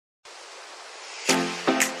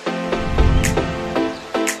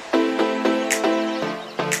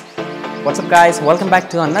What's up guys, welcome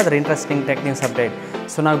back to another interesting tech news update.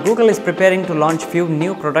 So now Google is preparing to launch few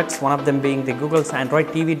new products, one of them being the Google's Android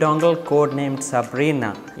TV dongle codenamed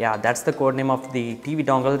Sabrina. Yeah, that's the code name of the TV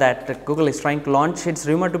dongle that Google is trying to launch. It's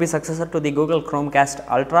rumored to be successor to the Google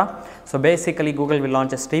Chromecast Ultra. So basically Google will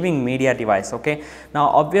launch a streaming media device, okay. Now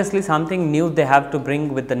obviously something new they have to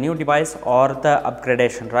bring with the new device or the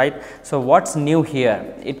upgradation, right? So what's new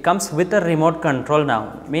here? It comes with a remote control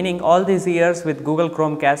now, meaning all these years with Google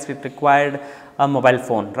Chromecast it required a mobile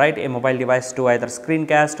phone, right? A mobile device to either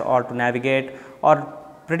screencast or to navigate or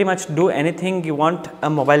pretty much do anything you want a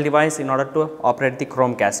mobile device in order to operate the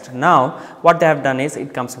Chromecast. Now what they have done is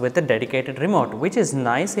it comes with a dedicated remote, which is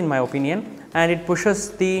nice in my opinion, and it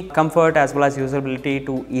pushes the comfort as well as usability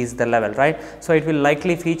to ease the level, right? So it will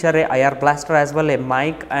likely feature a IR blaster as well, a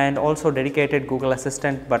mic, and also dedicated Google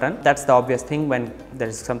Assistant button. That's the obvious thing. When there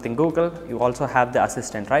is something Google, you also have the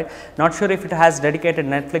Assistant, right? Not sure if it has dedicated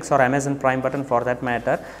Netflix or Amazon Prime button for that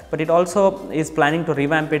matter, but it also is planning to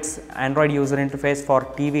revamp its Android user interface for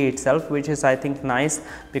TV itself, which is I think nice,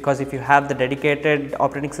 because if you have the dedicated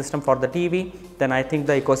operating system for the TV, then I think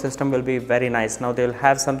the ecosystem will be very nice. Now they will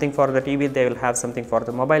have something for the TV, they will have something for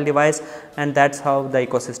the mobile device, and that's how the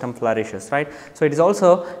ecosystem flourishes, right? So it is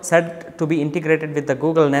also said to be integrated with the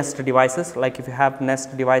Google Nest devices. Like if you have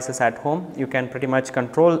Nest devices at home, you can pretty much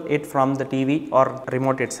control it from the TV or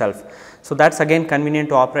remote itself. So that's again convenient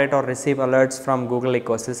to operate or receive alerts from Google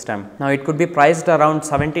ecosystem. Now it could be priced around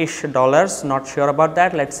 $70-ish, not sure about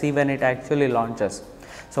that. Let's see when it actually launches.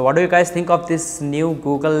 So what do you guys think of this new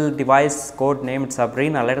Google device code named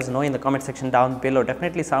Sabrina? Let us know in the comment section down below.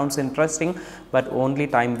 Definitely sounds interesting, but only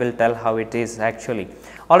time will tell how it is actually.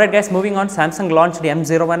 Alright guys, moving on, Samsung launched the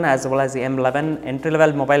M01 as well as the M11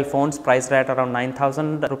 entry-level mobile phones priced at around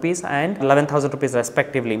 9,000 rupees and 11,000 rupees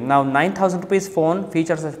respectively. Now 9,000 rupees phone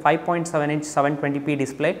features a 5.7-inch 720p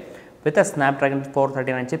display with a Snapdragon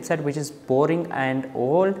 439 chipset, which is boring and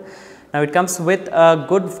old. Now it comes with a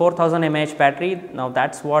good 4000 mAh battery. Now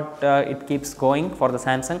that's what it keeps going for the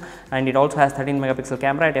Samsung, and it also has 13 megapixel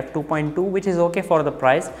camera at f2.2, which is okay for the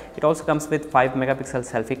price. It also comes with 5 megapixel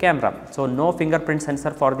selfie camera. So no fingerprint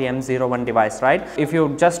sensor for the M01 device, right? If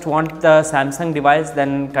you just want the Samsung device,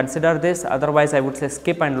 then consider this. Otherwise I would say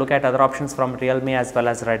skip and look at other options from Realme as well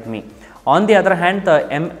as Redmi. On the other hand, the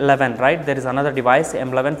M11, right, there is another device,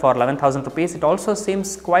 M11 for 11,000 rupees. It also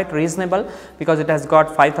seems quite reasonable because it has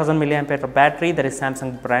got 5000 milliampere battery. There is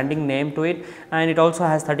Samsung branding name to it, and it also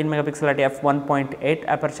has 13 megapixel at f1.8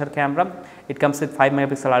 aperture camera. It comes with 5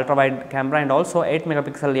 megapixel ultra wide camera and also 8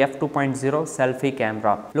 megapixel f2.0 selfie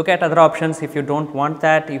camera. Look at other options if you don't want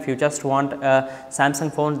that. If you just want a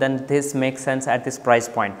Samsung phone, then this makes sense at this price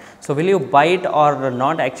point. So will you buy it or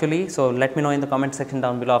not actually? So let me know in the comment section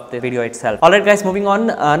down below of the video itself. Alright guys, moving on,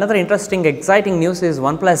 another interesting exciting news is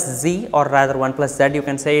OnePlus Z, or rather OnePlus Z, you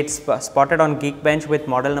can say. It's spotted on Geekbench with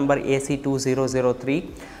model number AC2003,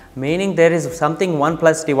 meaning there is something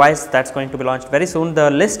OnePlus device that's going to be launched very soon.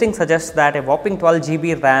 The listing suggests that a whopping 12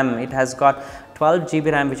 GB RAM, it has got 12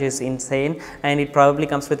 GB RAM, which is insane, and it probably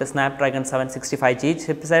comes with a Snapdragon 765G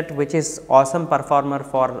chipset, which is awesome performer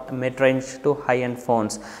for mid-range to high-end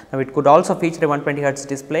phones. Now it could also feature a 120Hz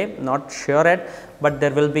display, not sure yet, but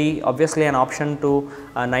there will be obviously an option to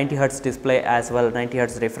 90Hz display as well,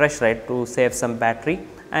 90Hz refresh rate to save some battery,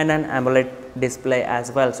 and an AMOLED display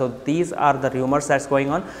as well. So these are the rumors that's going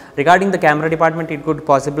on. Regarding the camera department, it could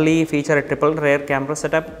possibly feature a triple rear camera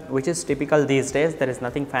setup, which is typical these days. There is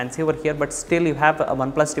nothing fancy over here, but still you have a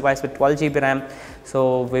OnePlus device with 12 GB RAM.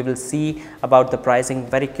 So we will see about the pricing.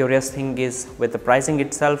 Very curious thing is with the pricing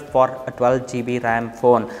itself for a 12 GB RAM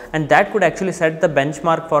phone, and that could actually set the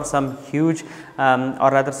benchmark for some huge or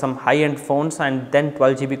rather some high-end phones, and then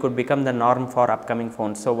 12 GB could become the norm for upcoming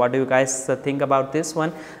phones. So what do you guys think about this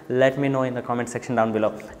one? Let me know in the comment section down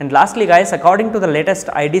below. And lastly guys, according to the latest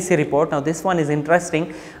IDC report, now this one is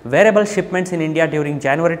interesting, wearable shipments in India during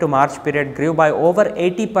January to March period grew by over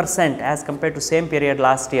 80% as compared to same period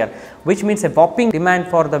last year, which means a whopping demand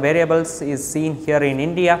for the wearables is seen here in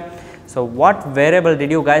India. So what wearable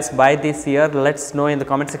did you guys buy this year? Let's know in the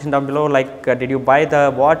comment section down below. Like did you buy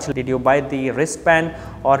the watch, did you buy the wristband,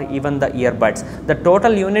 or even the earbuds? The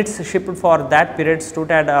total units shipped for that period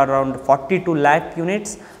stood at around 42 lakh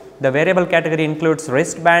units. The wearable category includes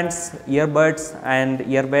wristbands, earbuds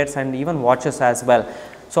and even watches as well.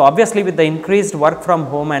 So obviously with the increased work from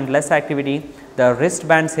home and less activity, the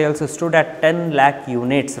wristband sales stood at 10 lakh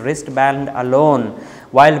units, wristband alone,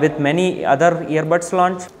 While with many other earbuds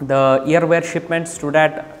launch, the earwear shipments stood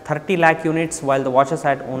at 30 lakh units, while the watches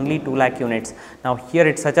had only 2 lakh units. Now here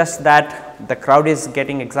it suggests that the crowd is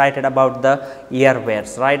getting excited about the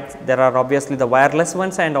earwears, right? There are obviously the wireless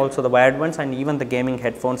ones and also the wired ones, and even the gaming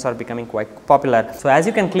headphones are becoming quite popular. So as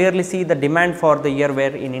you can clearly see, the demand for the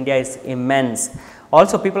earwear in India is immense.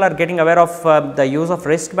 Also, people are getting aware of the use of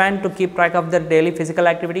wristband to keep track of their daily physical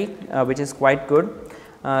activity, which is quite good.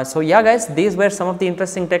 So yeah guys, these were some of the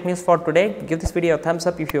interesting tech news for today. Give this video a thumbs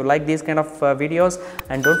up if you like these kind of videos,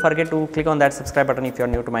 and don't forget to click on that subscribe button if you are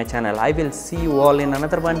new to my channel. I will see you all in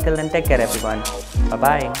another one. Till then, take care everyone. Bye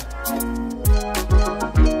bye.